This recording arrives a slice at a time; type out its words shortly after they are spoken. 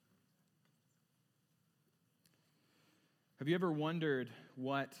Have you ever wondered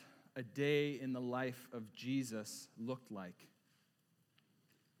what a day in the life of Jesus looked like?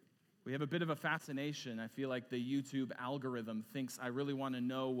 We have a bit of a fascination. I feel like the YouTube algorithm thinks I really want to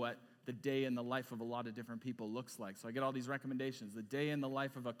know what the day in the life of a lot of different people looks like. So I get all these recommendations. The day in the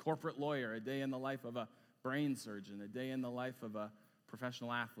life of a corporate lawyer, a day in the life of a brain surgeon, a day in the life of a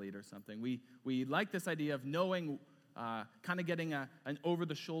professional athlete or something. We like this idea of knowing, kind of getting an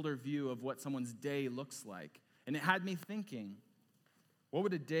over-the-shoulder view of what someone's day looks like. And it had me thinking, what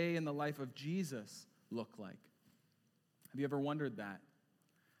would a day in the life of Jesus look like? Have you ever wondered that?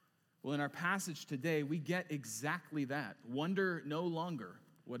 Well, in our passage today, we get exactly that. Wonder no longer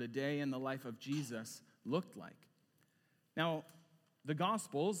what a day in the life of Jesus looked like. Now, the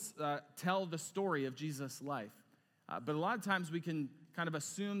Gospels tell the story of Jesus' life. But a lot of times we can kind of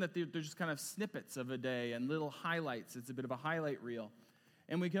assume that they're just kind of snippets of a day and little highlights. It's a bit of a highlight reel.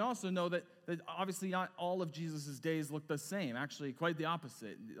 And we can also know that obviously not all of Jesus' days look the same. Actually, quite the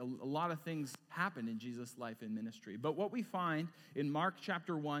opposite. A lot of things happen in Jesus' life and ministry. But what we find in Mark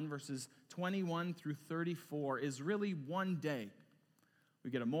chapter 1, verses 21 through 34 is really one day.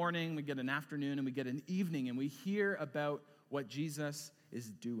 We get a morning, we get an afternoon, and we get an evening, and we hear about what Jesus is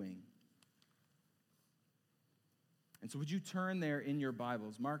doing. And so would you turn there in your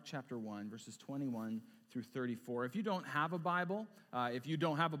Bibles, Mark chapter 1, verses 21 through 34. If you don't have a Bible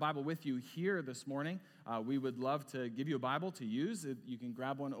with you here this morning, we would love to give you a Bible to use. You can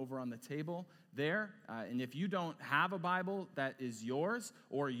grab one over on the table there. And if you don't have a Bible that is yours,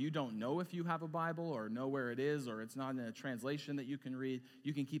 or you don't know if you have a Bible or know where it is, or it's not in a translation that you can read,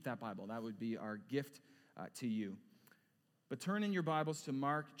 you can keep that Bible. That would be our gift to you. But turn in your Bibles to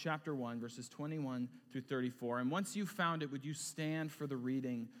Mark chapter 1, verses 21 through 34. And once you've found it, would you stand for the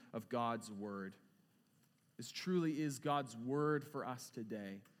reading of God's word? This truly is God's word for us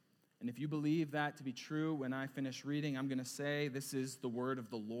today. And if you believe that to be true, when I finish reading, I'm going to say, this is the word of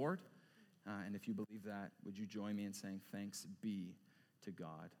the Lord. And if you believe that, would you join me in saying, thanks be to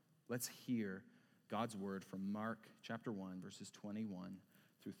God? Let's hear God's word from Mark chapter 1, verses 21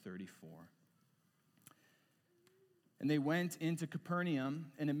 through 34. And they went into Capernaum,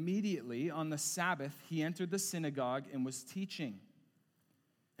 and immediately on the Sabbath he entered the synagogue and was teaching.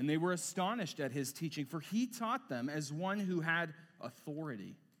 And they were astonished at his teaching, for he taught them as one who had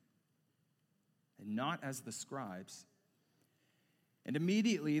authority, and not as the scribes. And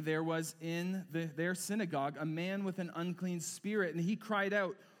immediately there was in their synagogue a man with an unclean spirit, and he cried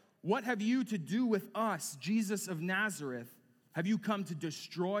out, "What have you to do with us, Jesus of Nazareth? Have you come to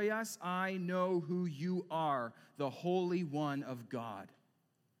destroy us? I know who you are, the Holy One of God."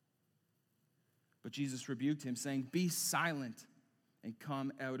 But Jesus rebuked him, saying, "Be silent and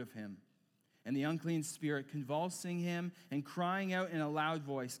come out of him." And the unclean spirit, convulsing him and crying out in a loud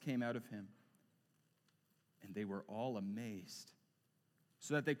voice, came out of him. And they were all amazed,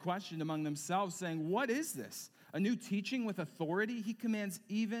 so that they questioned among themselves, saying, "What is this? A new teaching with authority? He commands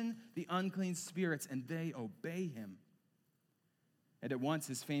even the unclean spirits, and they obey him." And at once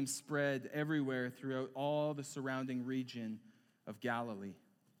his fame spread everywhere throughout all the surrounding region of Galilee.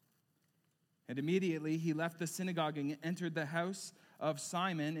 And immediately he left the synagogue and entered the house of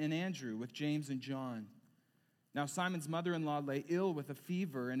Simon and Andrew with James and John. Now Simon's mother-in-law lay ill with a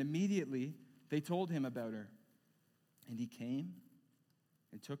fever, and immediately they told him about her. And he came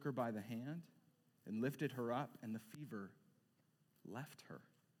and took her by the hand and lifted her up, and the fever left her.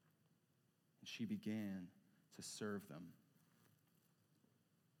 And she began to serve them.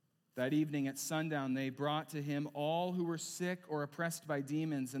 That evening at sundown, they brought to him all who were sick or oppressed by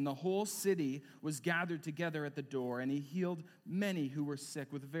demons, and the whole city was gathered together at the door. And he healed many who were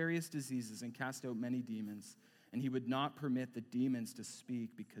sick with various diseases and cast out many demons. And he would not permit the demons to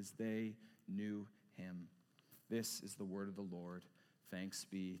speak because they knew him. This is the word of the Lord. Thanks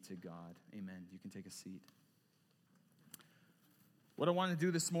be to God. Amen. You can take a seat. What I want to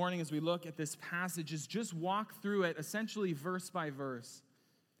do this morning as we look at this passage is just walk through it essentially verse by verse,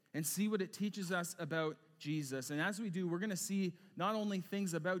 and see what it teaches us about Jesus. And as we do, we're going to see not only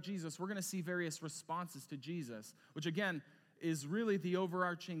things about Jesus, we're going to see various responses to Jesus, which again is really the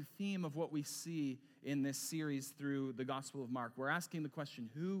overarching theme of what we see in this series through the Gospel of Mark. We're asking the question,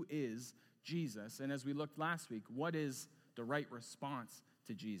 who is Jesus? And as we looked last week, what is the right response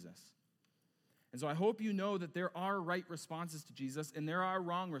to Jesus? And so I hope you know that there are right responses to Jesus and there are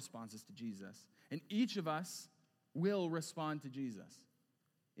wrong responses to Jesus. And each of us will respond to Jesus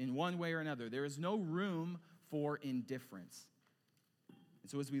in one way or another. There is no room for indifference.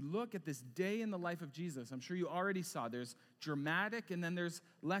 And so as we look at this day in the life of Jesus, I'm sure you already saw there's dramatic and then there's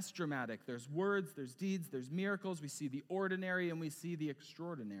less dramatic. There's words, there's deeds, there's miracles. We see the ordinary and we see the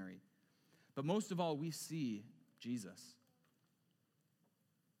extraordinary. But most of all, we see Jesus.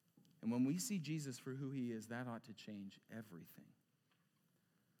 And when we see Jesus for who he is, that ought to change everything.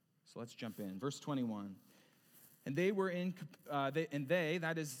 So let's jump in. Verse 21. And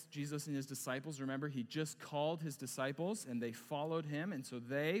that is Jesus and his disciples. Remember, he just called his disciples, and they followed him. And so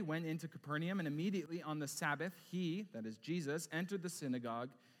they went into Capernaum, and immediately on the Sabbath, he, that is Jesus, entered the synagogue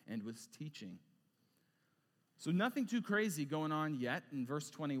and was teaching. So nothing too crazy going on yet in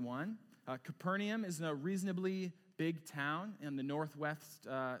verse 21. Capernaum is a reasonably big town in the northwest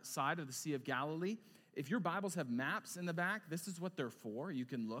side of the Sea of Galilee. If your Bibles have maps in the back, this is what they're for. You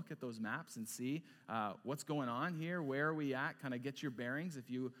can look at those maps and see what's going on here, where are we at, kind of get your bearings. If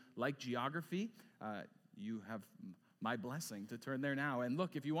you like geography, you have my blessing to turn there now. And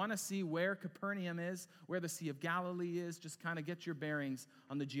look, if you want to see where Capernaum is, where the Sea of Galilee is, just kind of get your bearings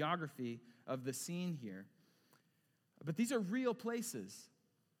on the geography of the scene here. But these are real places.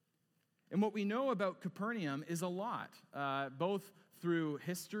 And what we know about Capernaum is a lot, both through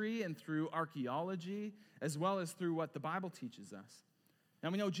history and through archaeology, as well as through what the Bible teaches us.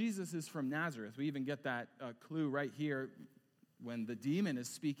 Now, we know Jesus is from Nazareth. We even get that clue right here when the demon is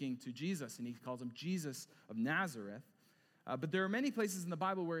speaking to Jesus, and he calls him Jesus of Nazareth. But there are many places in the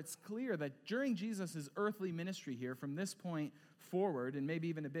Bible where it's clear that during Jesus' earthly ministry here, from this point forward, and maybe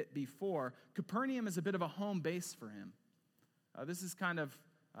even a bit before, Capernaum is a bit of a home base for him. This is kind of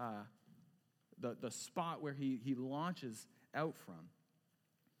the spot where he launches out from.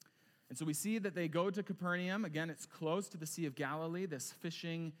 And so we see that they go to Capernaum. Again, it's close to the Sea of Galilee, this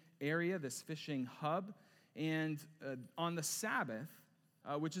fishing area, this fishing hub. And on the Sabbath,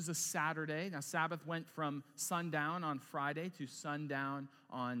 which is a Saturday, now Sabbath went from sundown on Friday to sundown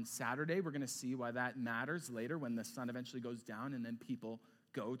on Saturday. We're going to see why that matters later when the sun eventually goes down and then people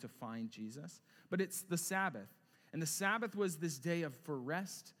go to find Jesus. But it's the Sabbath. And the Sabbath was this day for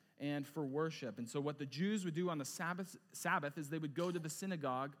rest and for worship. And so what the Jews would do on the Sabbath is they would go to the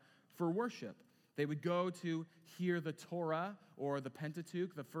synagogue for worship. They would go to hear the Torah or the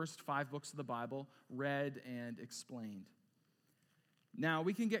Pentateuch, the first 5 books of the Bible, read and explained. Now,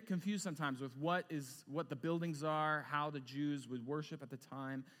 we can get confused sometimes with what the buildings are, how the Jews would worship at the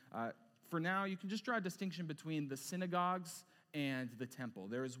time. For now, you can just draw a distinction between the synagogues and the temple.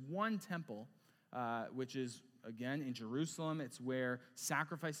 There is one temple, which is, again, in Jerusalem. It's where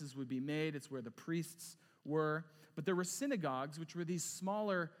sacrifices would be made. It's where the priests were. But there were synagogues, which were these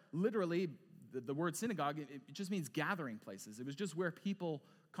smaller, literally, the word synagogue, it just means gathering places. It was just where people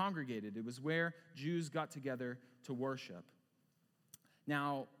congregated. It was where Jews got together to worship.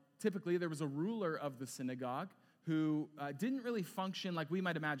 Now, typically, there was a ruler of the synagogue who didn't really function like we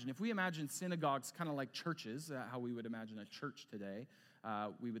might imagine. If we imagine synagogues kind of like churches, how we would imagine a church today,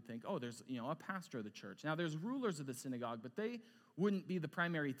 we would think, oh, there's a pastor of the church. Now, there's rulers of the synagogue, but they wouldn't be the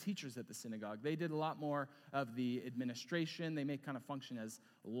primary teachers at the synagogue. They did a lot more of the administration. They may kind of function as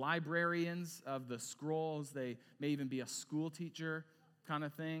librarians of the scrolls. They may even be a school teacher kind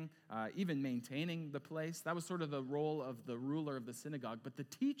of thing, even maintaining the place. That was sort of the role of the ruler of the synagogue. But the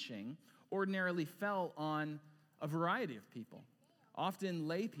teaching ordinarily fell on a variety of people. Often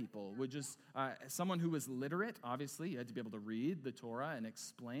lay people would just, someone who was literate, obviously, you had to be able to read the Torah and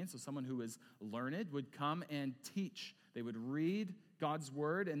explain. So someone who was learned would come and teach. They would read God's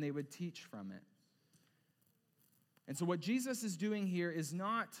word and they would teach from it. And so what Jesus is doing here is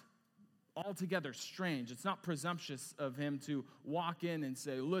not altogether strange. It's not presumptuous of him to walk in and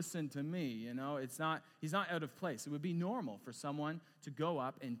say, listen to me. He's not out of place. It would be normal for someone to go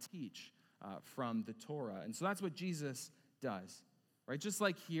up and teach from the Torah. And so that's what Jesus does. Right? Just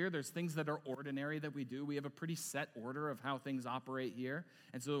like here, there's things that are ordinary that we do. We have a pretty set order of how things operate here.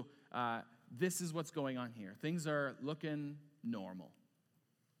 And so this is what's going on here. Things are looking normal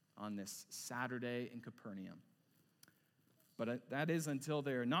on this Saturday in Capernaum. But that is until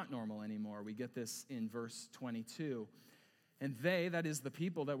they're not normal anymore. We get this in verse 22. And they, that is the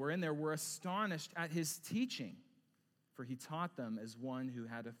people that were in there, were astonished at his teaching, for he taught them as one who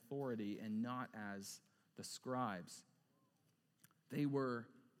had authority and not as the scribes. They were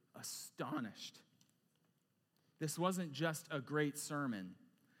astonished. This wasn't just a great sermon.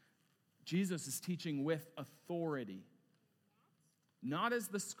 Jesus is teaching with authority, not as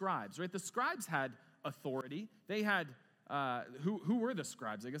the scribes, right? The scribes had authority. They had, who were the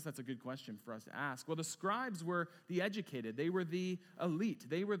scribes? I guess that's a good question for us to ask. Well, the scribes were the educated. They were the elite.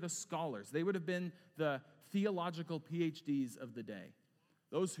 They were the scholars. They would have been the theological PhDs of the day.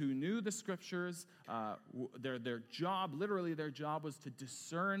 Those who knew the scriptures, their job was to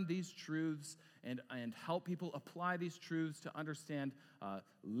discern these truths and help people apply these truths to understand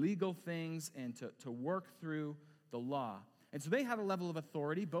legal things and to work through the law. And so they had a level of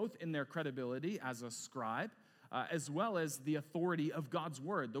authority, both in their credibility as a scribe, as well as the authority of God's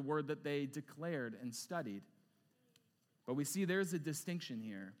word, the word that they declared and studied. But we see there's a distinction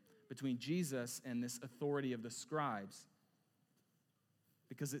here between Jesus and this authority of the scribes,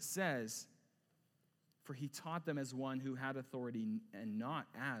 because it says, for he taught them as one who had authority and not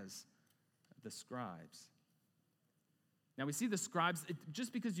as the scribes. Now we see the scribes,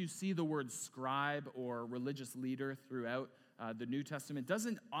 just because you see the word scribe or religious leader throughout the New Testament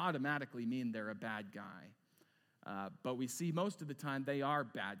doesn't automatically mean they're a bad guy. But we see most of the time they are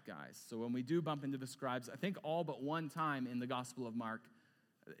bad guys. So when we do bump into the scribes, I think all but one time in the Gospel of Mark,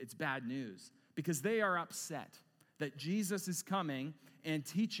 it's bad news, because they are upset that Jesus is coming and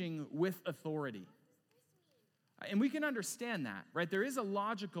teaching with authority. And we can understand that, right? There is a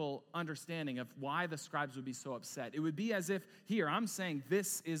logical understanding of why the scribes would be so upset. It would be as if, here, I'm saying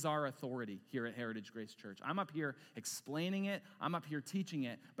this is our authority here at Heritage Grace Church. I'm up here explaining it. I'm up here teaching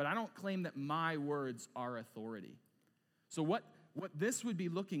it. But I don't claim that my words are authority. So what this would be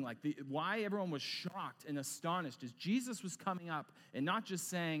looking like, why everyone was shocked and astonished, is Jesus was coming up and not just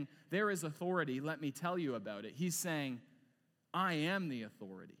saying, there is authority, let me tell you about it. He's saying, I am the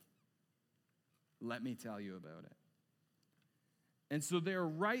authority. Let me tell you about it. And so they're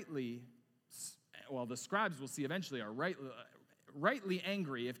rightly, well, the scribes we'll see eventually are rightly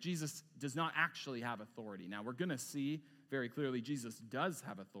angry if Jesus does not actually have authority. Now, we're going to see very clearly Jesus does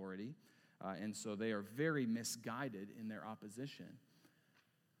have authority, and so they are very misguided in their opposition.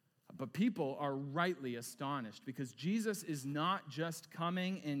 But people are rightly astonished because Jesus is not just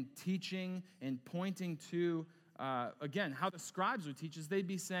coming and teaching and pointing to, again, how the scribes would teach is they'd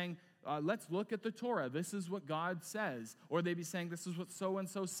be saying, let's look at the Torah. This is what God says. Or they'd be saying, this is what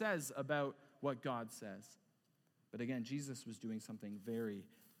so-and-so says about what God says. But again, Jesus was doing something very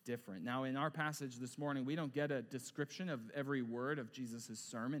different. Now, in our passage this morning, we don't get a description of every word of Jesus'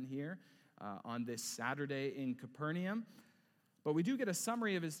 sermon here on this Saturday in Capernaum. But we do get a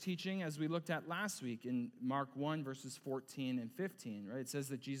summary of his teaching as we looked at last week in Mark 1, verses 14 and 15. Right? It says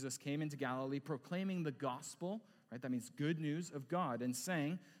that Jesus came into Galilee proclaiming the gospel. Right? That means good news of God, and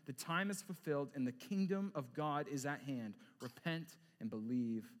saying, the time is fulfilled and the kingdom of God is at hand. Repent and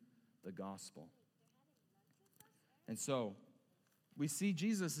believe the gospel. And so we see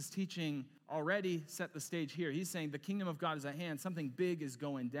Jesus' teaching already set the stage here. He's saying the kingdom of God is at hand. Something big is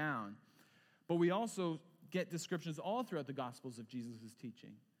going down. But we also get descriptions all throughout the Gospels of Jesus'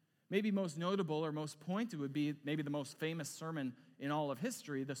 teaching. Maybe most notable or most pointed would be maybe the most famous sermon in all of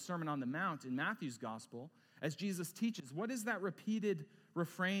history, the Sermon on the Mount in Matthew's Gospel. As Jesus teaches, what is that repeated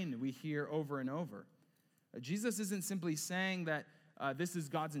refrain we hear over and over? Jesus isn't simply saying that this is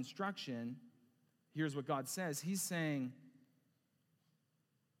God's instruction. Here's what God says. He's saying,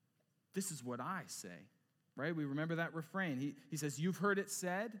 this is what I say, right? We remember that refrain. He says, you've heard it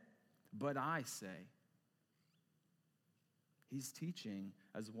said, but I say. He's teaching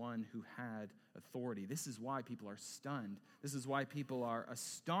as one who had authority. This is why people are stunned. This is why people are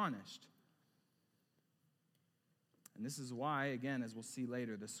astonished. And this is why, again, as we'll see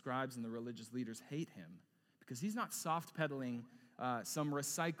later, the scribes and the religious leaders hate him, because he's not soft-pedaling some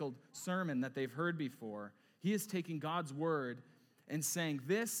recycled sermon that they've heard before. He is taking God's word and saying,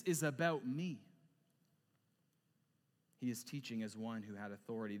 this is about me. He is teaching as one who had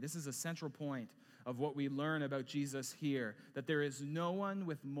authority. This is a central point of what we learn about Jesus here, that there is no one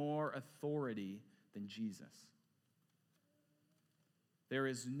with more authority than Jesus. There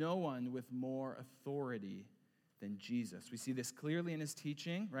is no one with more authority than Jesus. We see this clearly in his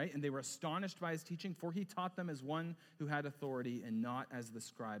teaching, right? And they were astonished by his teaching, for he taught them as one who had authority and not as the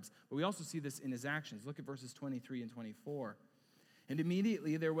scribes. But we also see this in his actions. Look at verses 23 and 24. And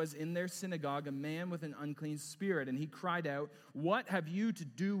immediately there was in their synagogue a man with an unclean spirit, and he cried out, what have you to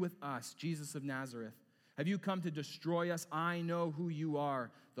do with us, Jesus of Nazareth? Have you come to destroy us? I know who you are,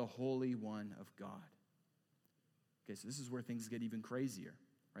 the Holy One of God. Okay, so this is where things get even crazier.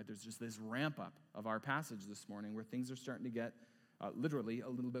 Right, there's just this ramp up of our passage this morning where things are starting to get literally a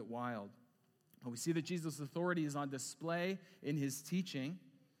little bit wild. We see that Jesus' authority is on display in his teaching,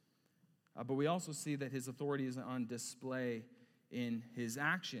 but we also see that his authority is on display in his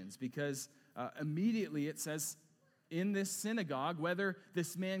actions, because immediately it says in this synagogue, whether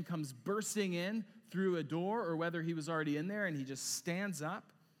this man comes bursting in through a door or whether he was already in there and he just stands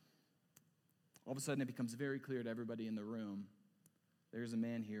up, all of a sudden it becomes very clear to everybody in the room, there's a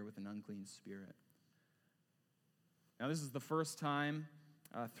man here with an unclean spirit. Now, this is the first time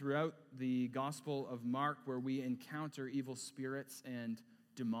throughout the Gospel of Mark where we encounter evil spirits and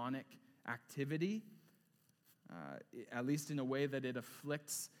demonic activity, at least in a way that it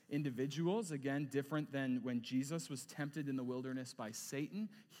afflicts individuals, again, different than when Jesus was tempted in the wilderness by Satan.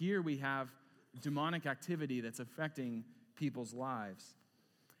 Here we have demonic activity that's affecting people's lives.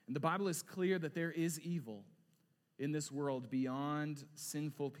 And the Bible is clear that there is evil in this world beyond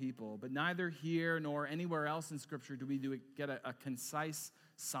sinful people. But neither here nor anywhere else in Scripture do we get a concise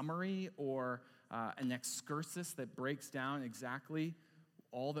summary or an excursus that breaks down exactly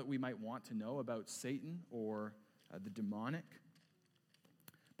all that we might want to know about Satan or the demonic.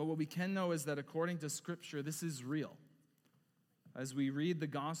 But what we can know is that according to Scripture, this is real. As we read the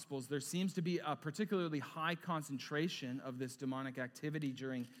Gospels, there seems to be a particularly high concentration of this demonic activity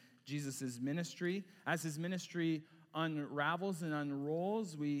during Jesus' ministry. As his ministry unravels and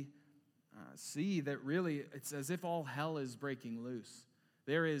unrolls, we see that really it's as if all hell is breaking loose.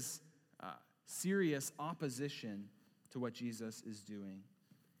 There is serious opposition to what Jesus is doing.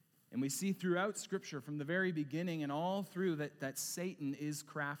 And we see throughout Scripture, from the very beginning and all through, that Satan is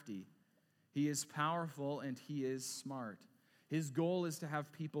crafty. He is powerful and he is smart. His goal is to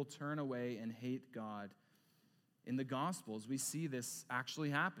have people turn away and hate God. In the Gospels, we see this actually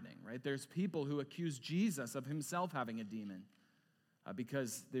happening, right? There's people who accuse Jesus of himself having a demon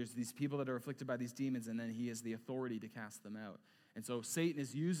because there's these people that are afflicted by these demons, and then he has the authority to cast them out. And so Satan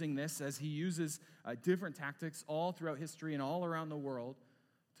is using this as he uses different tactics all throughout history and all around the world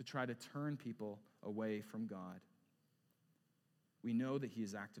to try to turn people away from God. We know that he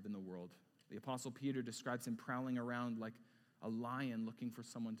is active in the world. The Apostle Peter describes him prowling around like a lion looking for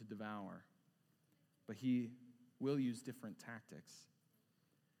someone to devour. But he will use different tactics.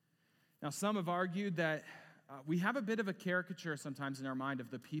 Now, some have argued that we have a bit of a caricature sometimes in our mind of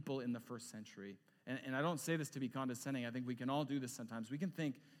the people in the first century. And I don't say this to be condescending. I think we can all do this sometimes. We can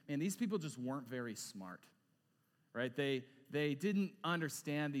think, man, these people just weren't very smart, right? They didn't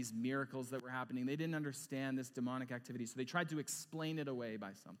understand these miracles that were happening. They didn't understand this demonic activity, so they tried to explain it away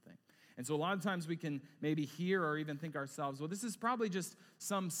by something. And so a lot of times we can maybe hear or even think ourselves, well, this is probably just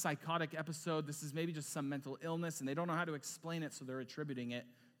some psychotic episode. This is maybe just some mental illness, and they don't know how to explain it, so they're attributing it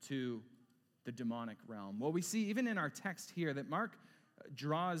to the demonic realm. Well, we see even in our text here that Mark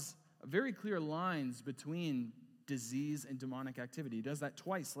draws very clear lines between disease and demonic activity. He does that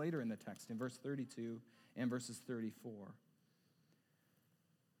twice later in the text, in verse 32 and verses 34.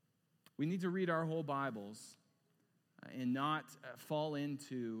 We need to read our whole Bibles and not fall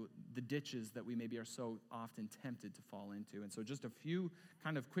into the ditches that we maybe are so often tempted to fall into. And so just a few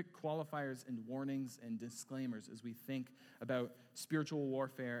kind of quick qualifiers and warnings and disclaimers as we think about spiritual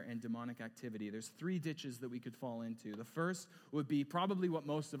warfare and demonic activity. There's 3 ditches that we could fall into. The first would be probably what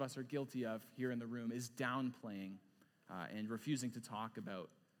most of us are guilty of here in the room, is downplaying and refusing to talk about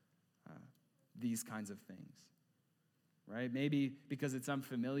these kinds of things. Right? Maybe because it's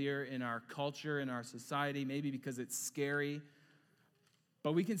unfamiliar in our culture, in our society, maybe because it's scary.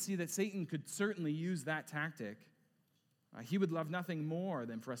 But we can see that Satan could certainly use that tactic. He would love nothing more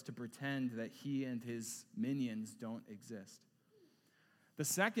than for us to pretend that he and his minions don't exist. The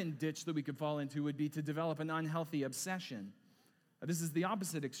second ditch that we could fall into would be to develop an unhealthy obsession. This is the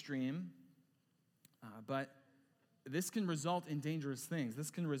opposite extreme, but this can result in dangerous things.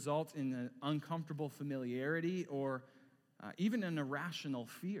 This can result in an uncomfortable familiarity or even an irrational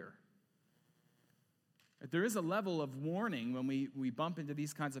fear. There is a level of warning when we bump into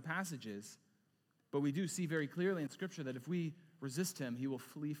these kinds of passages, but we do see very clearly in Scripture that if we resist him, he will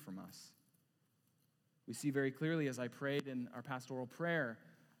flee from us. We see very clearly, as I prayed in our pastoral prayer,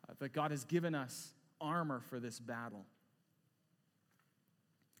 that God has given us armor for this battle.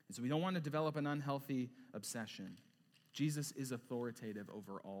 And so we don't want to develop an unhealthy obsession. Jesus is authoritative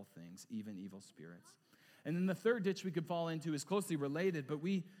over all things, even evil spirits. And then the third ditch we could fall into is closely related, but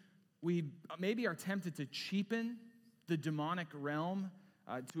we maybe are tempted to cheapen the demonic realm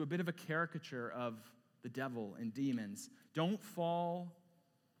to a bit of a caricature of the devil and demons. Don't fall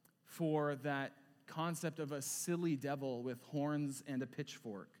for that concept of a silly devil with horns and a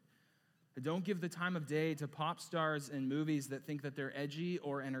pitchfork. Don't give the time of day to pop stars and movies that think that they're edgy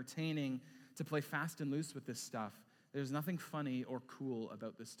or entertaining to play fast and loose with this stuff. There's nothing funny or cool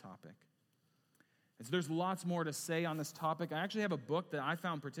about this topic. And so there's lots more to say on this topic. I actually have a book that I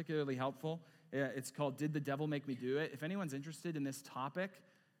found particularly helpful. It's called Did the Devil Make Me Do It? If anyone's interested in this topic,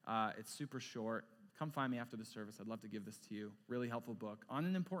 it's super short. Come find me after the service. I'd love to give this to you. Really helpful book on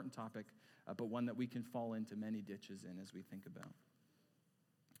an important topic, but one that we can fall into many ditches in as we think about.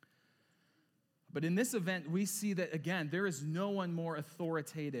 But in this event, we see that, again, there is no one more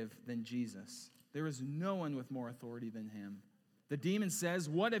authoritative than Jesus. There is no one with more authority than him. The demon says,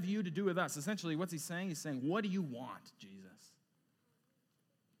 "What have you to do with us?" Essentially, what's he saying? He's saying, "What do you want, Jesus?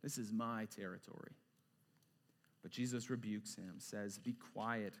 This is my territory." But Jesus rebukes him, says, "Be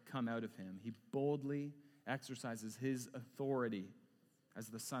quiet, come out of him." He boldly exercises his authority as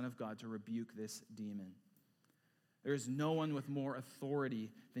the Son of God to rebuke this demon. There is no one with more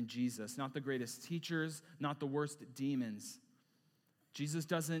authority than Jesus, not the greatest teachers, not the worst demons. Jesus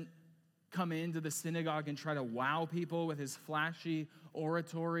doesn't come into the synagogue and try to wow people with his flashy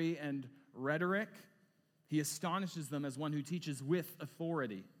oratory and rhetoric. He astonishes them as one who teaches with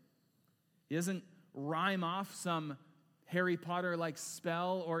authority. He doesn't rhyme off some Harry Potter-like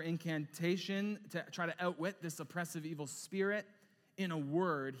spell or incantation to try to outwit this oppressive evil spirit. In a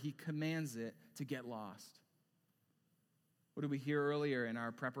word, he commands it to get lost. What did we hear earlier in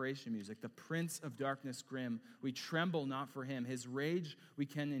our preparation music? The Prince of Darkness grim, we tremble not for him. His rage we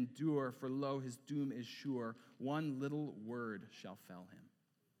can endure, for lo, his doom is sure. One little word shall fell him.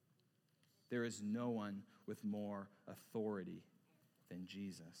 There is no one with more authority than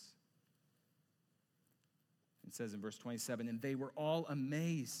Jesus. It says in verse 27, and they were all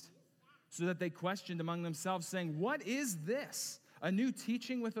amazed, so that they questioned among themselves, saying, what is this? A new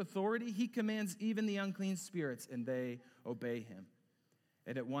teaching with authority? He commands even the unclean spirits, and they obey him.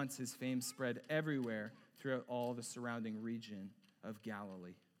 And at once his fame spread everywhere throughout all the surrounding region of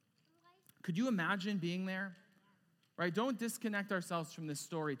Galilee. Could you imagine being there? Right? Don't disconnect ourselves from this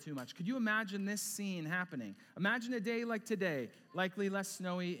story too much. Could you imagine this scene happening? Imagine a day like today, likely less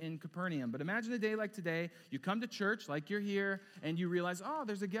snowy in Capernaum, but imagine a day like today. You come to church like you're here, and you realize, oh,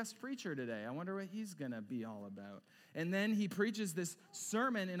 there's a guest preacher today. I wonder what he's going to be all about. And then he preaches this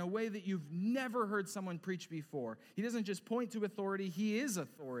sermon in a way that you've never heard someone preach before. He doesn't just point to authority, he is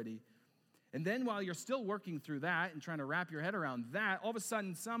authority. And then while you're still working through that and trying to wrap your head around that, all of a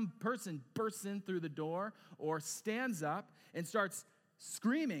sudden some person bursts in through the door or stands up and starts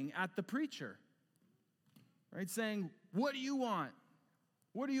screaming at the preacher, right? Saying, what do you want?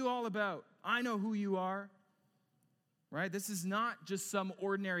 What are you all about? I know who you are, right? This is not just some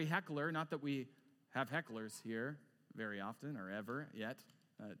ordinary heckler, not that we have hecklers here very often or ever yet.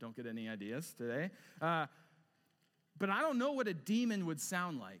 Don't get any ideas today. But I don't know what a demon would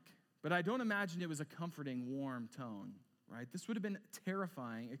sound like. But I don't imagine it was a comforting, warm tone, right? This would have been a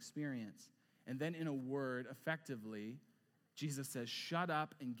terrifying experience. And then in a word, effectively, Jesus says, shut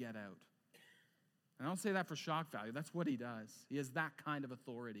up and get out. And I don't say that for shock value. That's what he does. He has that kind of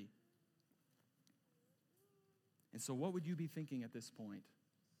authority. And so what would you be thinking at this point?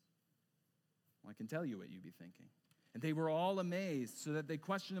 Well, I can tell you what you'd be thinking. And they were all amazed, so that they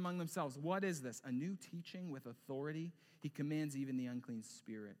questioned among themselves, what is this? A new teaching with authority? He commands even the unclean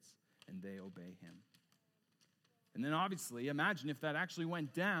spirits, and they obey him. And then obviously, imagine if that actually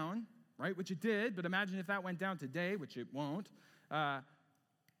went down, right, which it did, but imagine if that went down today, which it won't,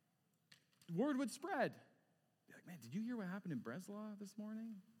 word would spread. Be like, man, did you hear what happened in Breslau this morning?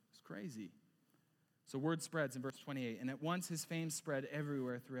 It's crazy. So word spreads in verse 28, and at once his fame spread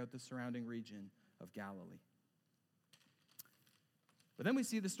everywhere throughout the surrounding region of Galilee. But then we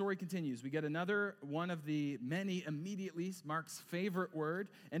see the story continues. We get another one of the many immediately, Mark's favorite word,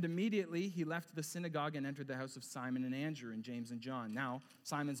 and immediately he left the synagogue and entered the house of Simon and Andrew and James and John. Now,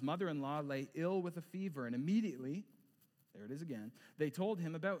 Simon's mother-in-law lay ill with a fever, and immediately, there it is again, they told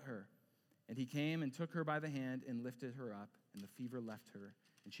him about her. And he came and took her by the hand and lifted her up, and the fever left her,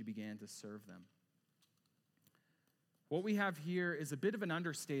 and she began to serve them. What we have here is a bit of an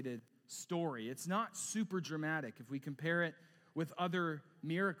understated story. It's not super dramatic if we compare it with other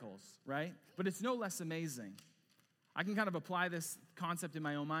miracles, right? But it's no less amazing. I can kind of apply this concept in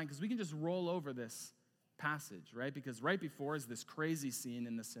my own mind because we can just roll over this passage, right? Because right before is this crazy scene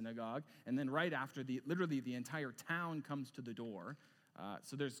in the synagogue, and then right after, literally the entire town comes to the door.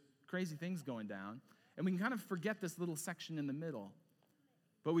 So there's crazy things going down. And we can kind of forget this little section in the middle.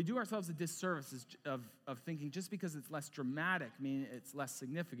 But we do ourselves a disservice of thinking just because it's less dramatic, meaning it's less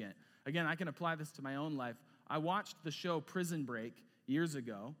significant. Again, I can apply this to my own life. I watched the show Prison Break years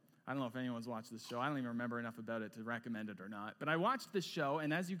ago. I don't know if anyone's watched this show. I don't even remember enough about it to recommend it or not. But I watched this show,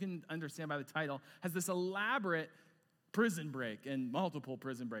 and as you can understand by the title, has this elaborate prison break and multiple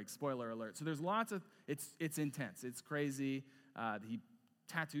prison breaks. Spoiler alert. So there's lots of, it's intense. It's crazy. He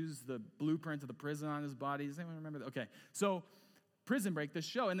tattoos the blueprint of the prison on his body. Does anyone remember that? Okay. So Prison Break, this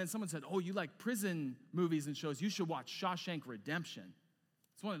show, and then someone said, oh, you like prison movies and shows, you should watch Shawshank Redemption.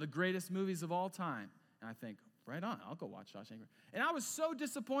 It's one of the greatest movies of all time. And I think, right on, I'll go watch Shawshank. And I was so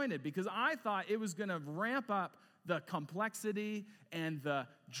disappointed because I thought it was going to ramp up the complexity and the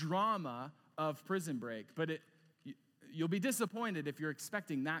drama of Prison Break. But you'll be disappointed if you're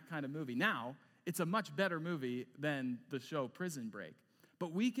expecting that kind of movie. Now, it's a much better movie than the show Prison Break.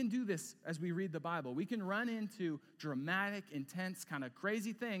 But we can do this as we read the Bible. We can run into dramatic, intense, kind of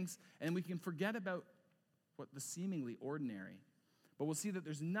crazy things, and we can forget about what the seemingly ordinary. But we'll see that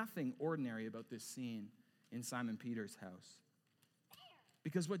there's nothing ordinary about this scene in Simon Peter's house.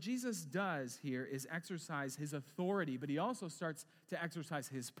 Because what Jesus does here is exercise his authority, but he also starts to exercise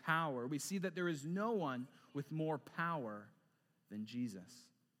his power. We see that there is no one with more power than Jesus.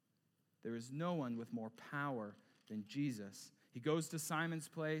 There is no one with more power than Jesus. He goes to Simon's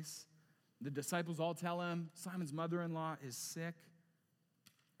place. The disciples all tell him Simon's mother-in-law is sick.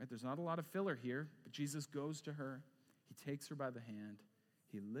 Right? There's not a lot of filler here, but Jesus goes to her. He takes her by the hand.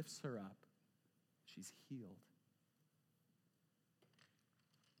 He lifts her up. She's healed.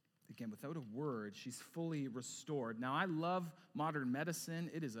 Again, without a word, she's fully restored. Now, I love modern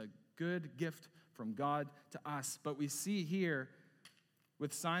medicine. It is a good gift from God to us. But we see here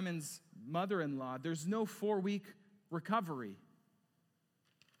with Simon's mother-in-law, there's no 4-week recovery.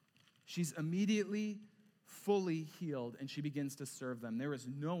 She's immediately fully healed, and she begins to serve them. There is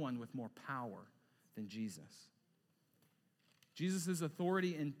no one with more power than Jesus. Jesus'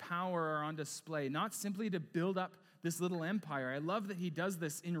 authority and power are on display, not simply to build up this little empire. I love that he does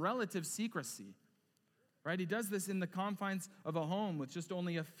this in relative secrecy, right? He does this in the confines of a home with just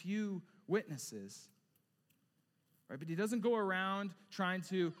only a few witnesses, right? But he doesn't go around trying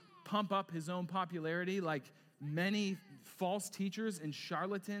to pump up his own popularity like many false teachers and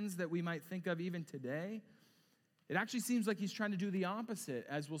charlatans that we might think of even today. It actually seems like he's trying to do the opposite,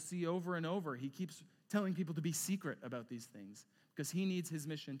 as we'll see over and over. He keeps telling people to be secret about these things because he needs his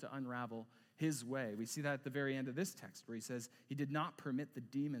mission to unravel his way. We see that at the very end of this text where he says he did not permit the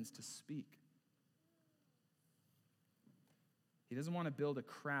demons to speak. He doesn't want to build a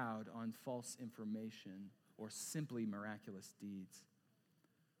crowd on false information or simply miraculous deeds.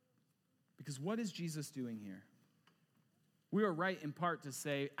 Because what is Jesus doing here? We are right in part to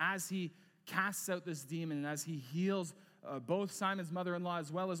say, as he casts out this demon and as he heals both Simon's mother-in-law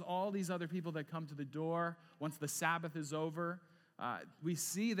as well as all these other people that come to the door once the Sabbath is over, we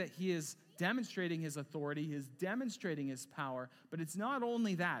see that he is demonstrating his authority, he is demonstrating his power, but it's not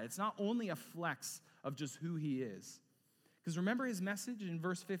only that. It's not only a flex of just who he is. Because remember his message in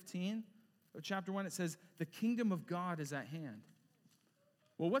verse 15 of chapter 1, it says, the kingdom of God is at hand.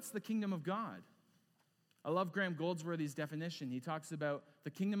 Well, what's the kingdom of God? I love Graham Goldsworthy's definition. He talks about the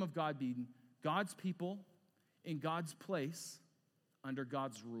kingdom of God being God's people in God's place under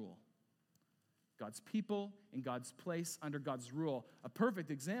God's rule. God's people in God's place under God's rule. A perfect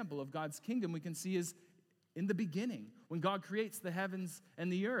example of God's kingdom we can see is in the beginning, when God creates the heavens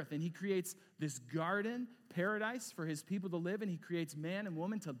and the earth, and he creates this garden, paradise for his people to live in. He creates man and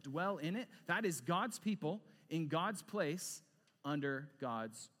woman to dwell in it. That is God's people in God's place under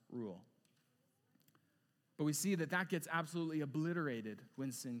God's rule. But we see that that gets absolutely obliterated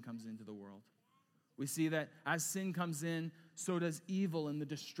when sin comes into the world. We see that as sin comes in, so does evil and the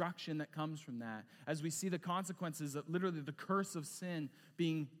destruction that comes from that. As we see the consequences of literally the curse of sin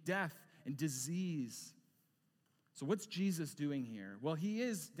being death and disease. So what's Jesus doing here? Well, he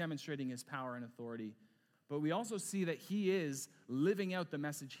is demonstrating his power and authority, but we also see that he is living out the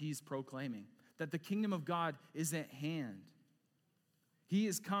message he's proclaiming, that the kingdom of God is at hand. He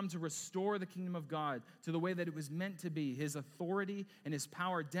has come to restore the kingdom of God to the way that it was meant to be. His authority and his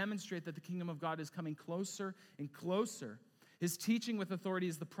power demonstrate that the kingdom of God is coming closer and closer. His teaching with authority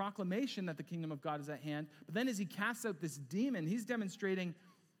is the proclamation that the kingdom of God is at hand. But then as he casts out this demon, he's demonstrating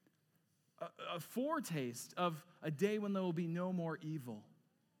a foretaste of a day when there will be no more evil.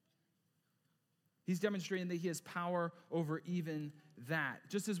 He's demonstrating that he has power over even that.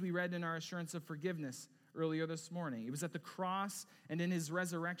 Just as we read in our assurance of forgiveness earlier this morning. It was at the cross and in his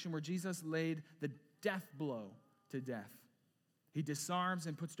resurrection where Jesus laid the death blow to death. He disarms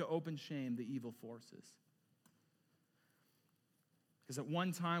and puts to open shame the evil forces. Because at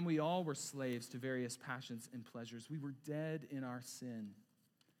one time we all were slaves to various passions and pleasures. We were dead in our sin.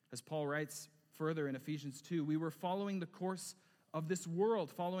 As Paul writes further in Ephesians 2, we were following the course of this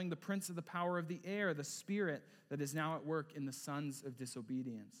world, following the prince of the power of the air, the spirit that is now at work in the sons of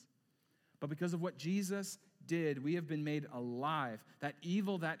disobedience. But because of what Jesus did, we have been made alive. That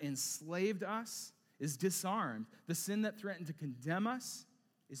evil that enslaved us is disarmed. The sin that threatened to condemn us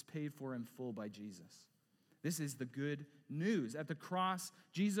is paid for in full by Jesus. This is the good news. At the cross,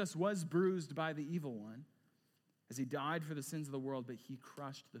 Jesus was bruised by the evil one as he died for the sins of the world, but he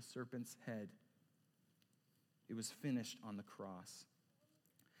crushed the serpent's head. It was finished on the cross.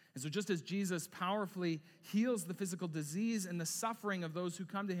 And so just as Jesus powerfully heals the physical disease and the suffering of those who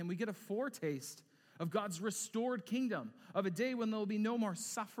come to him, we get a foretaste of God's restored kingdom, of a day when there will be no more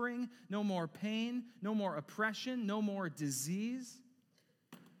suffering, no more pain, no more oppression, no more disease.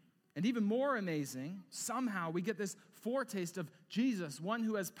 And even more amazing, somehow we get this foretaste of Jesus, one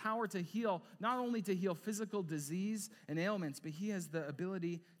who has power to heal, not only to heal physical disease and ailments, but he has the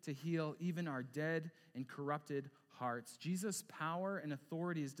ability to heal even our dead and corrupted hearts. Jesus' power and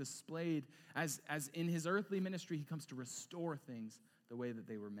authority is displayed as in his earthly ministry, he comes to restore things the way that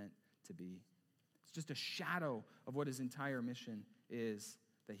they were meant to be. It's just a shadow of what his entire mission is,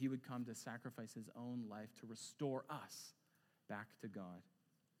 that he would come to sacrifice his own life to restore us back to God.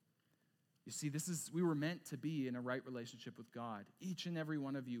 You see, we were meant to be in a right relationship with God. Each and every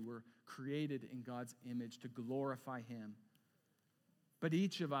one of you were created in God's image to glorify him. But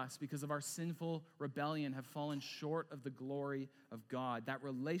each of us, because of our sinful rebellion, have fallen short of the glory of God. That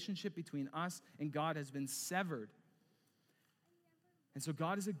relationship between us and God has been severed. And so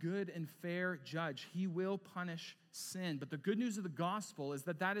God is a good and fair judge. He will punish sin. But the good news of the gospel is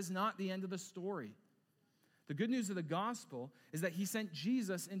that that is not the end of the story. The good news of the gospel is that he sent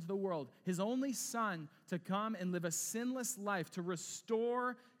Jesus into the world, his only son, to come and live a sinless life, to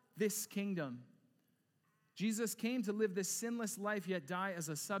restore this kingdom. Jesus came to live this sinless life, yet die as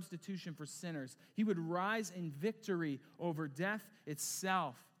a substitution for sinners. He would rise in victory over death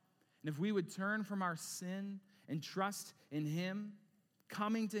itself. And if we would turn from our sin and trust in him,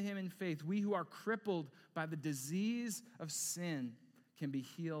 coming to him in faith, we who are crippled by the disease of sin can be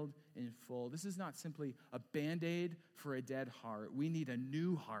healed in full. This is not simply a Band-Aid for a dead heart. We need a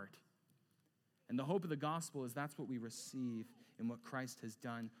new heart. And the hope of the gospel is that's what we receive in what Christ has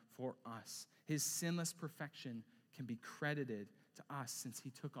done for us. His sinless perfection can be credited to us since he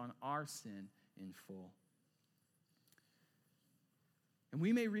took on our sin in full. And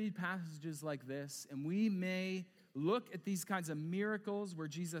we may read passages like this, and we may look at these kinds of miracles where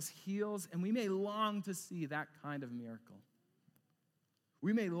Jesus heals, and we may long to see that kind of miracle.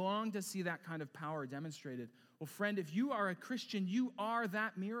 We may long to see that kind of power demonstrated. Well, friend, if you are a Christian, you are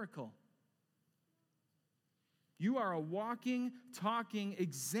that miracle. You are a walking, talking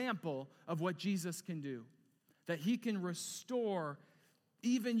example of what Jesus can do. That he can restore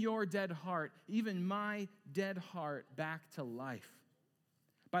even your dead heart, even my dead heart, back to life.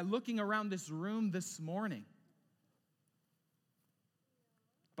 By looking around this room this morning,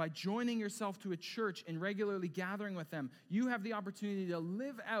 by joining yourself to a church and regularly gathering with them, you have the opportunity to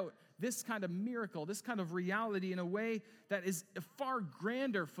live out this kind of miracle, this kind of reality in a way that is a far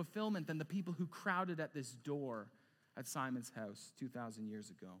grander fulfillment than the people who crowded at this door at Simon's house 2,000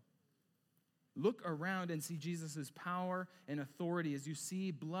 years ago. Look around and see Jesus' power and authority as you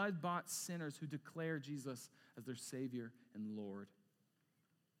see blood-bought sinners who declare Jesus as their Savior and Lord.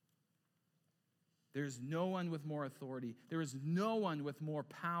 There is no one with more authority. There is no one with more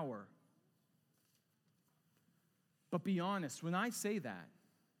power. But be honest, when I say that,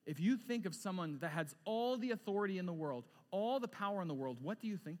 if you think of someone that has all the authority in the world, all the power in the world, what do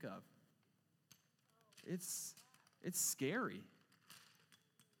you think of? It's scary.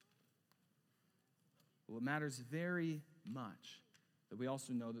 Well, it matters very much that we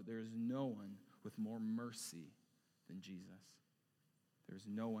also know that there is no one with more mercy than Jesus. There is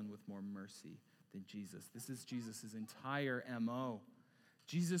no one with more mercy than Jesus. This is Jesus' entire MO.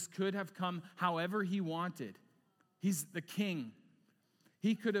 Jesus could have come however he wanted. He's the king.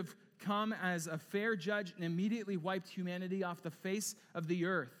 He could have come as a fair judge and immediately wiped humanity off the face of the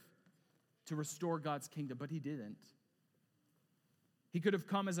earth to restore God's kingdom, but he didn't. He could have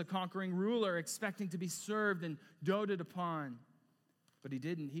come as a conquering ruler, expecting to be served and doted upon, but he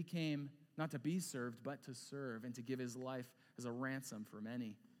didn't. He came not to be served, but to serve and to give his life as a ransom for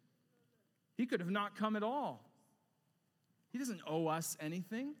many. He could have not come at all. He doesn't owe us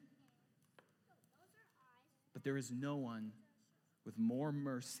anything. But there is no one with more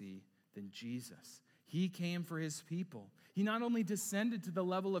mercy than Jesus. He came for his people. He not only descended to the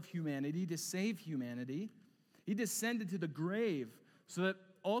level of humanity to save humanity, he descended to the grave so that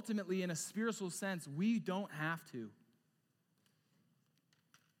ultimately, in a spiritual sense, we don't have to.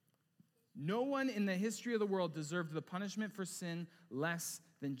 No one in the history of the world deserved the punishment for sin less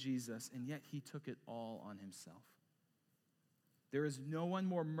than Jesus, and yet he took it all on himself. There is no one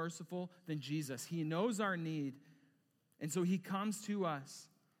more merciful than Jesus. He knows our need, and so he comes to us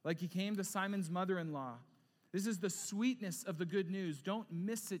like he came to Simon's mother-in-law. This is the sweetness of the good news. Don't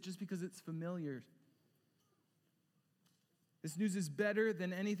miss it just because it's familiar. This news is better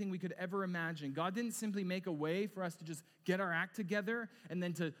than anything we could ever imagine. God didn't simply make a way for us to just get our act together and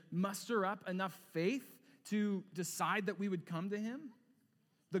then to muster up enough faith to decide that we would come to him.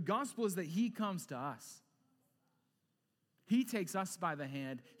 The gospel is that he comes to us. He takes us by the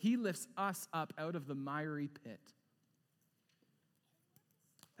hand. He lifts us up out of the miry pit.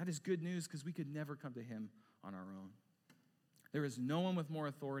 That is good news because we could never come to him on our own. There is no one with more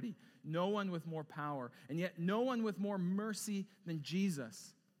authority, no one with more power, and yet no one with more mercy than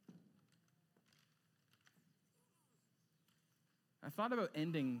Jesus. I thought about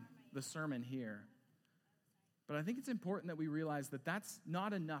ending the sermon here, But I think it's important that we realize that that's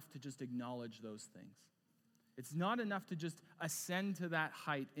not enough to just acknowledge those things. It's not enough to just ascend to that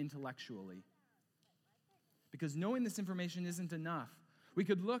height intellectually. Because knowing this information isn't enough. We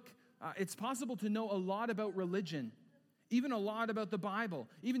could look, it's possible to know a lot about religion, even a lot about the Bible,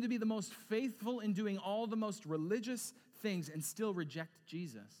 even to be the most faithful in doing all the most religious things and still reject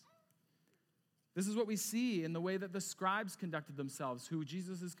Jesus. This is what we see in the way that the scribes conducted themselves, who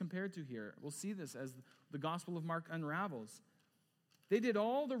Jesus is compared to here. We'll see this as the Gospel of Mark unravels. They did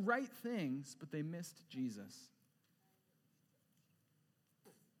all the right things, but they missed Jesus.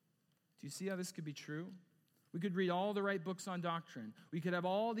 Do you see how this could be true? We could read all the right books on doctrine. We could have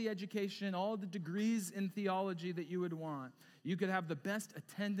all the education, all the degrees in theology that you would want. You could have the best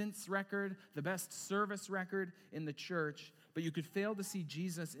attendance record, the best service record in the church, but you could fail to see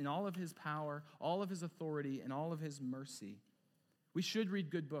Jesus in all of his power, all of his authority, and all of his mercy. We should read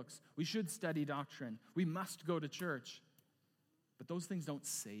good books. We should study doctrine. We must go to church. But those things don't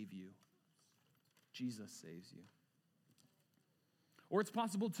save you. Jesus saves you. Or it's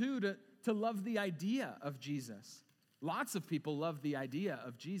possible, too, to love the idea of Jesus. Lots of people love the idea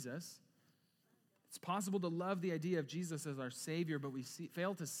of Jesus. It's possible to love the idea of Jesus as our Savior, but we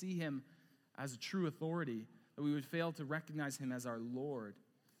fail to see him as a true authority, that we would fail to recognize him as our Lord.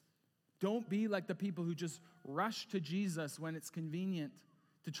 Don't be like the people who just rush to Jesus when it's convenient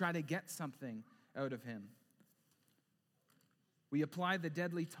to try to get something out of him. We apply the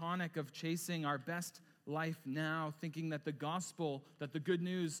deadly tonic of chasing our best life now, thinking that the gospel, that the good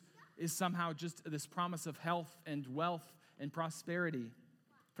news is somehow just this promise of health and wealth and prosperity.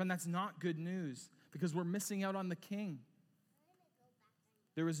 Friend, that's not good news because we're missing out on the King.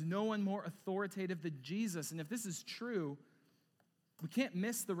 There is no one more authoritative than Jesus. And if this is true, we can't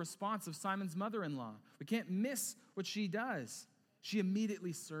miss the response of Simon's mother-in-law. We can't miss what she does. She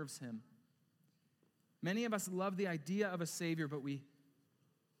immediately serves him. Many of us love the idea of a Savior, but we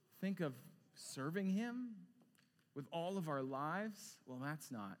think of serving him with all of our lives. Well,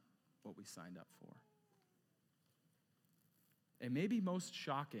 that's not what we signed up for. And maybe most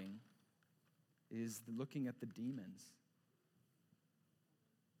shocking is looking at the demons.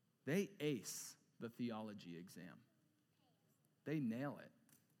 They ace the theology exam. They nail it,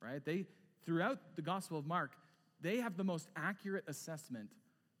 right? Throughout the Gospel of Mark, they have the most accurate assessment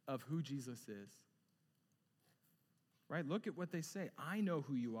of who Jesus is. Right? Look at what they say. I know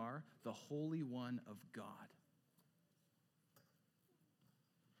who you are, the Holy One of God.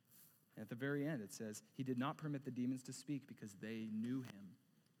 At the very end, it says, he did not permit the demons to speak because they knew him.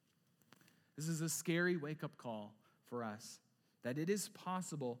 This is a scary wake-up call for us, that it is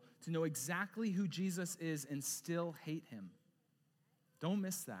possible to know exactly who Jesus is and still hate him. Don't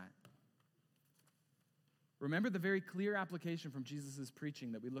miss that. Remember the very clear application from Jesus'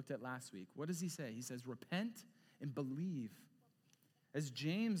 preaching that we looked at last week. What does he say? He says, repent and believe. As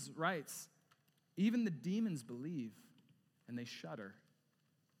James writes, even the demons believe and they shudder.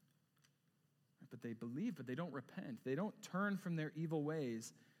 But they believe, but they don't repent. They don't turn from their evil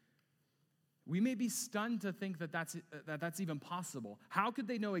ways. We may be stunned to think that that's even possible. How could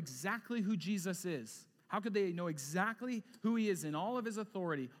they know exactly who Jesus is? How could they know exactly who he is in all of his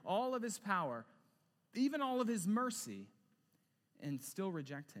authority, all of his power, even all of his mercy, and still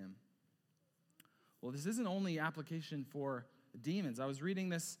reject him? Well, this isn't only application for demons. I was reading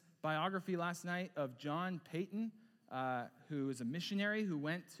this biography last night of John Paton, who is a missionary who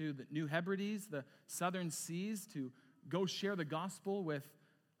went to the New Hebrides, the southern seas, to go share the gospel with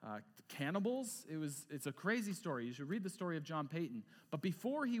cannibals. It's a crazy story. You should read the story of John Paton. But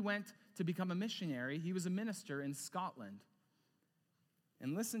before he went to become a missionary, he was a minister in Scotland.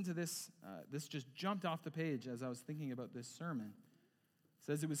 And listen to this. This just jumped off the page as I was thinking about this sermon. It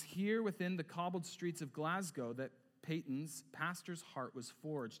says, it was here within the cobbled streets of Glasgow that Paton's pastor's heart was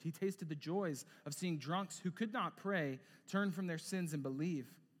forged. He tasted the joys of seeing drunks who could not pray turn from their sins and believe.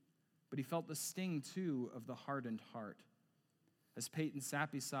 But he felt the sting, too, of the hardened heart. As Paton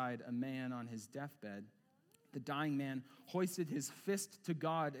sat beside a man on his deathbed, the dying man hoisted his fist to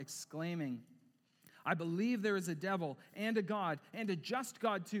God, exclaiming, I believe there is a devil and a God, and a just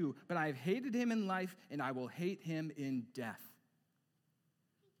God too, but I have hated him in life, and I will hate him in death.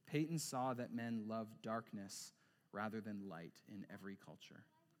 Paton saw that men love darkness rather than light in every culture.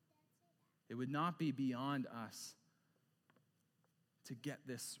 It would not be beyond us to get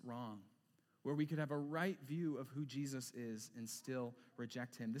this wrong, where we could have a right view of who Jesus is and still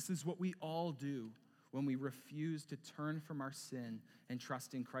reject him. This is what we all do when we refuse to turn from our sin and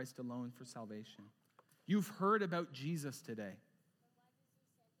trust in Christ alone for salvation. You've heard about Jesus today.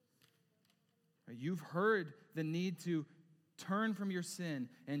 You've heard the need to turn from your sin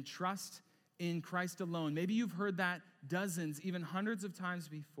and trust in Christ alone. Maybe you've heard that dozens, even hundreds of times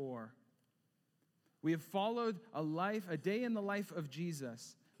before. We have followed a day in the life of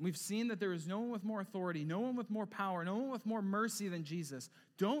Jesus. We've seen that there is no one with more authority, no one with more power, no one with more mercy than Jesus.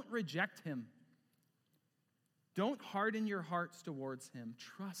 Don't reject him. Don't harden your hearts towards him.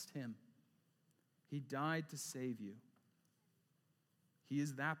 Trust him. He died to save you. He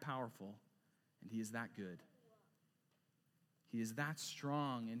is that powerful, and he is that good. He is that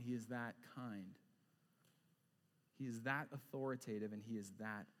strong, and he is that kind. He is that authoritative, and he is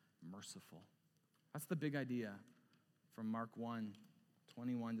that merciful. That's the big idea from Mark 1,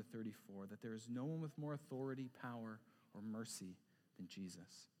 21 to 34, that there is no one with more authority, power, or mercy than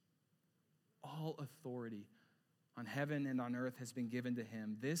Jesus. All authority on heaven and on earth has been given to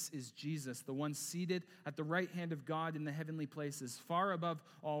him. This is Jesus, the one seated at the right hand of God in the heavenly places, far above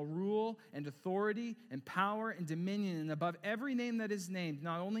all rule and authority and power and dominion, and above every name that is named,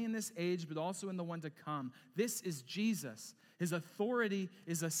 not only in this age, but also in the one to come. This is Jesus. His authority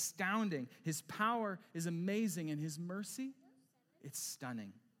is astounding. His power is amazing, and his mercy, it's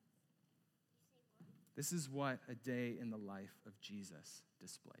stunning. This is what a day in the life of Jesus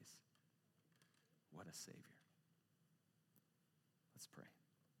displays. What a Savior. Let's pray.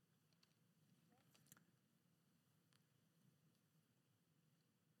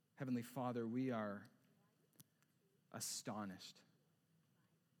 Heavenly Father, we are astonished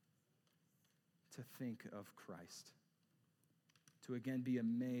to think of Christ, to again be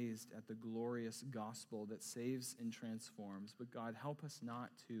amazed at the glorious gospel that saves and transforms. But God, help us not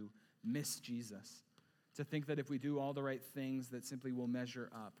to miss Jesus, to think that if we do all the right things that simply will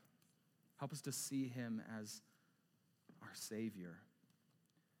measure up. Help us to see him as our Savior.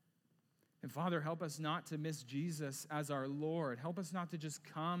 And Father, help us not to miss Jesus as our Lord. Help us not to just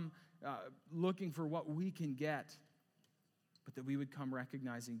come looking for what we can get, but that we would come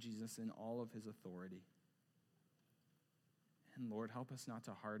recognizing Jesus in all of his authority. And Lord, help us not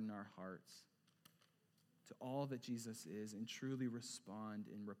to harden our hearts to all that Jesus is and truly respond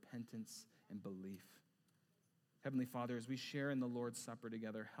in repentance and belief. Heavenly Father, as we share in the Lord's Supper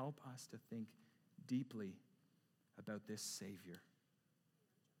together, help us to think deeply about this Savior,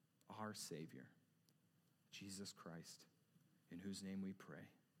 our Savior, Jesus Christ, in whose name we pray.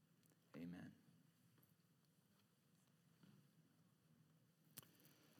 Amen.